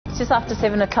Just after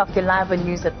 7 o'clock, you're live on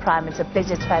News at Prime. It's a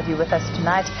pleasure to have you with us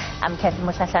tonight. I'm Kathy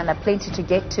Motlatlana. Plenty to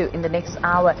get to in the next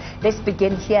hour. Let's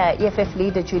begin here. EFF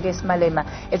leader Julius Malema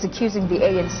is accusing the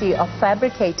ANC of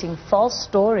fabricating false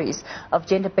stories of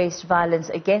gender-based violence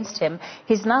against him.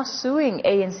 He's now suing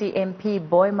ANC MP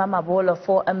boy Mamabolo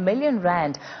for R1 million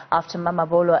after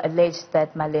Mamabolo alleged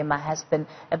that Malema has been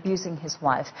abusing his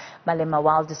wife. Malema,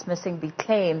 while dismissing the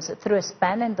claims, threw a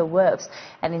spanner in the works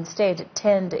and instead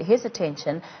turned his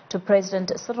attention to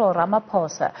President Cyril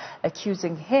Ramaphosa,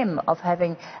 accusing him of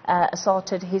having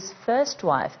assaulted his first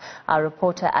wife. Our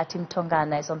reporter Atim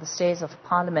Tongana is on the stairs of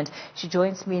Parliament. She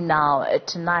joins me now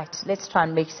tonight. Let's try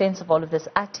and make sense of all of this.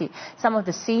 Ati, some of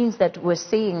the scenes that we're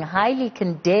seeing highly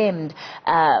condemned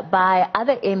by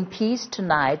other MPs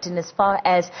tonight, in as far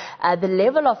as the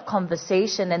level of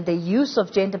conversation and the use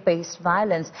of gender-based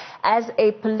violence as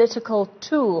a political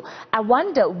tool. I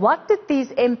wonder, what did these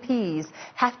MPs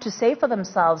have to say for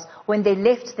themselves when they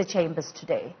left the chambers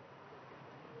today?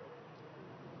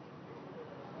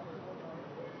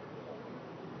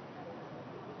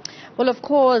 Well, of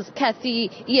course, Kathy,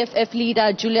 EFF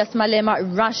leader Julius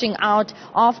Malema rushing out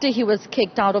after he was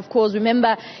kicked out. Of course,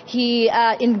 remember, he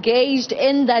engaged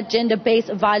in that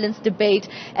gender-based violence debate,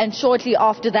 and shortly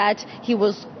after that, he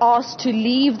was asked to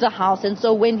leave the House. And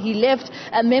so when he left,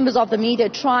 members of the media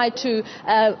tried to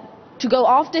go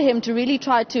after him, to really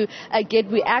try to get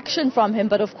reaction from him.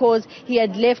 But of course, he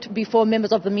had left before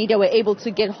members of the media were able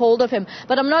to get hold of him.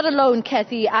 But I'm not alone,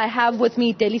 Kathy. I have with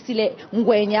me Delisile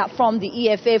Ngwenya from the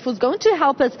EFF, who's going to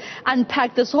help us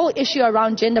unpack this whole issue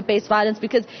around gender-based violence,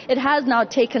 because it has now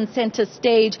taken center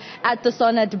stage at the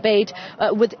SONA debate,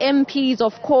 with MPs,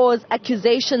 of course,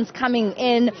 accusations coming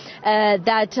in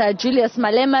that Julius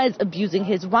Malema is abusing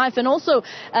his wife, and also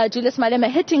Julius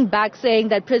Malema hitting back, saying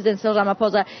that President Cyril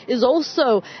Ramaphosa is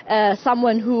also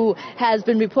someone who has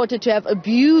been reported to have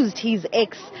abused his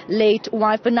ex-late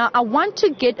wife. But now I want to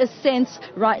get a sense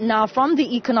right now from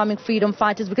the economic freedom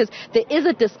fighters, because there is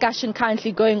a discussion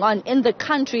currently going on in the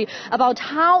country about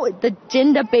how the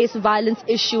gender-based violence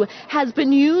issue has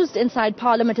been used inside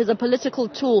Parliament as a political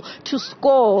tool to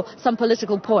score some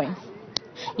political points.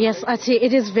 Yes, Ati,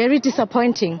 it is very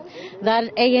disappointing that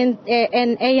an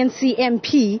ANC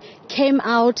MP came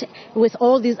out with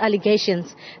all these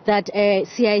allegations that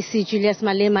CIC Julius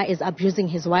Malema is abusing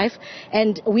his wife,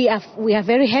 and we are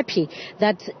very happy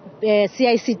that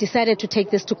CIC decided to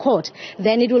take this to court.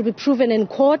 Then it will be proven in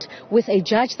court with a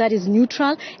judge that is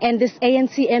neutral, and this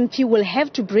ANC MP will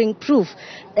have to bring proof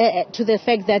to the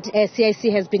fact that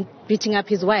CIC has been beating up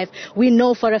his wife. We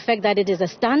know for a fact that it is a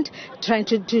stunt, trying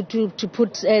to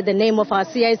put the name of our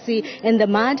CIC in the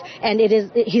mud, and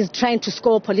he's trying to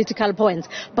score political points.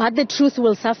 But the truth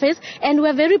will surface, and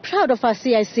we're very proud of our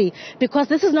CIC, because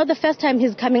this is not the first time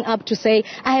he's coming up to say,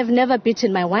 I have never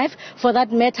beaten my wife. For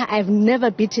that matter, I've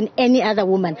never beaten any other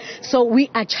woman. So we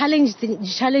are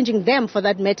challenging them, for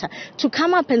that matter, to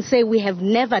come up and say we have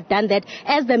never done that,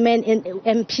 as the men in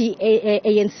MP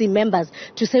ANC members,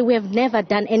 to say we have never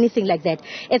done anything like that.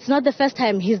 It's not the first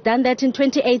time. He's done that in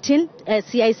 2018,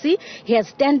 CIC. He has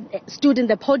stood in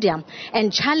the podium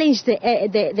and challenged the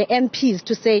MPs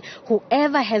to say,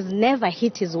 whoever has never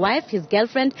hit his wife, his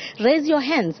girlfriend, raise your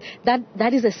hands.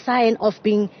 That is a sign of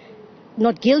being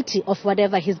not guilty of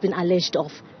whatever he's been alleged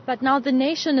of. But now the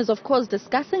nation is, of course,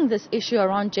 discussing this issue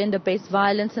around gender-based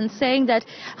violence and saying that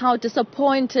how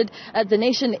disappointed the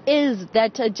nation is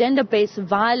that gender-based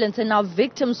violence, and now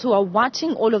victims who are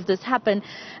watching all of this happen,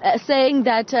 saying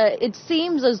that it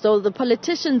seems as though the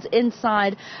politicians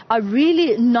inside are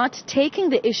really not taking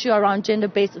the issue around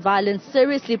gender-based violence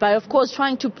seriously, by, of course,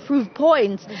 trying to prove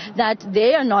points that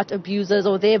they are not abusers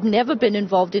or they have never been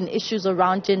involved in issues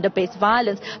around gender-based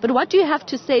violence. But what do you have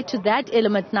to say to that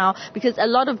element now? Because a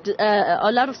lot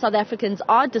of South Africans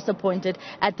are disappointed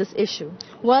at this issue.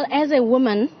 Well, as a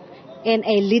woman in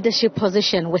a leadership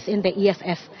position within the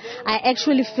EFF, I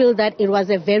actually feel that it was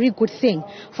a very good thing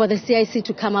for the CIC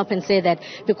to come up and say that,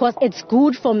 because it's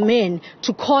good for men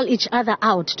to call each other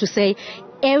out, to say,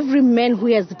 every man who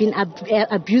has been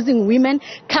abusing women,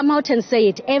 come out and say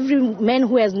it. Every man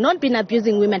who has not been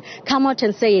abusing women, come out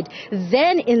and say it.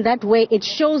 Then in that way, it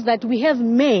shows that we have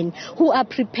men who are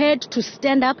prepared to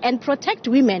stand up and protect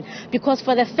women, because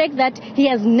for the fact that he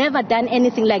has never done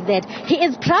anything like that, he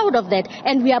is proud of that,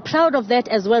 and we are proud of that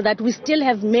as well, that we still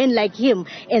have men like him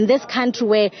in this country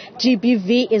where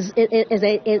GBV is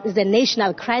a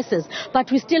national crisis,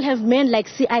 but we still have men like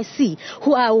CIC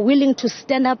who are willing to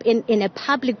stand up in a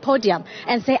public podium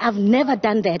and say, I've never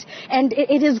done that. And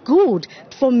it is good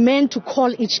for men to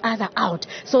call each other out,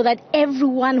 so that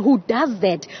everyone who does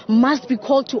that must be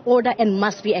called to order and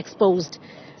must be exposed.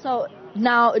 So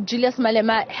Now, Julius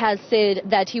Malema has said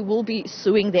that he will be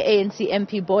suing the ANC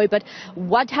MP boy, but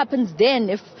what happens then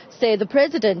if, say, the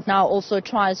president now also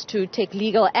tries to take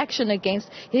legal action against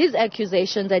his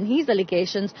accusations and his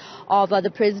allegations of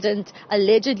the president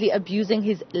allegedly abusing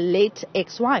his late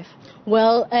ex-wife?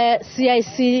 Well,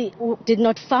 CIC did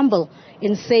not fumble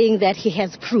in saying that he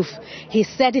has proof. He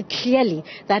said it clearly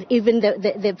that even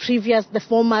the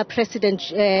former president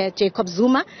Jacob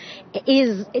Zuma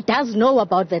does know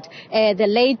about that. The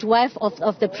late wife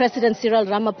of the president Cyril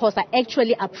Ramaphosa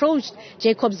actually approached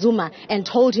Jacob Zuma and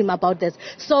told him about this.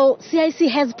 So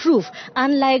CIC has proof.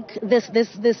 Unlike this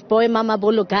boy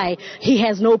Mamabolo guy, he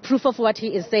has no proof of what he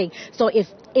is saying. So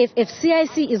if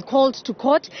CIC is called to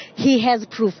court, he has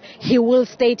proof. He will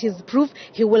state his proof.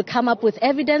 He will come up with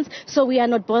evidence. So we are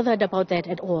not bothered about that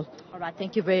at all. All right,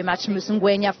 thank you very much, Ms.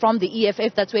 Ngwenya from the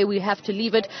EFF. That's where we have to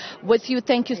leave it with you.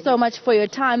 Thank you so much for your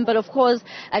time. But of course,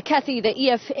 Kathy, the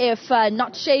EFF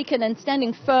not shaken and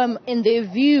standing firm in their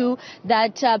view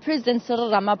that President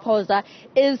Cyril Ramaphosa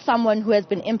is someone who has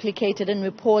been implicated in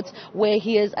reports where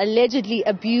he has allegedly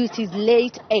abused his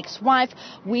late ex-wife.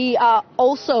 We are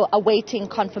also awaiting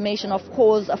confirmation, of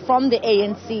course, from the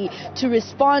ANC to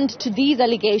respond to these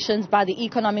allegations by the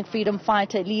economic freedom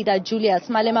fighter leader Julius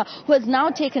Malema, who has now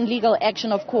taken legal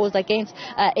action, of course, against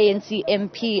ANC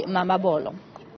MP Mamabolo.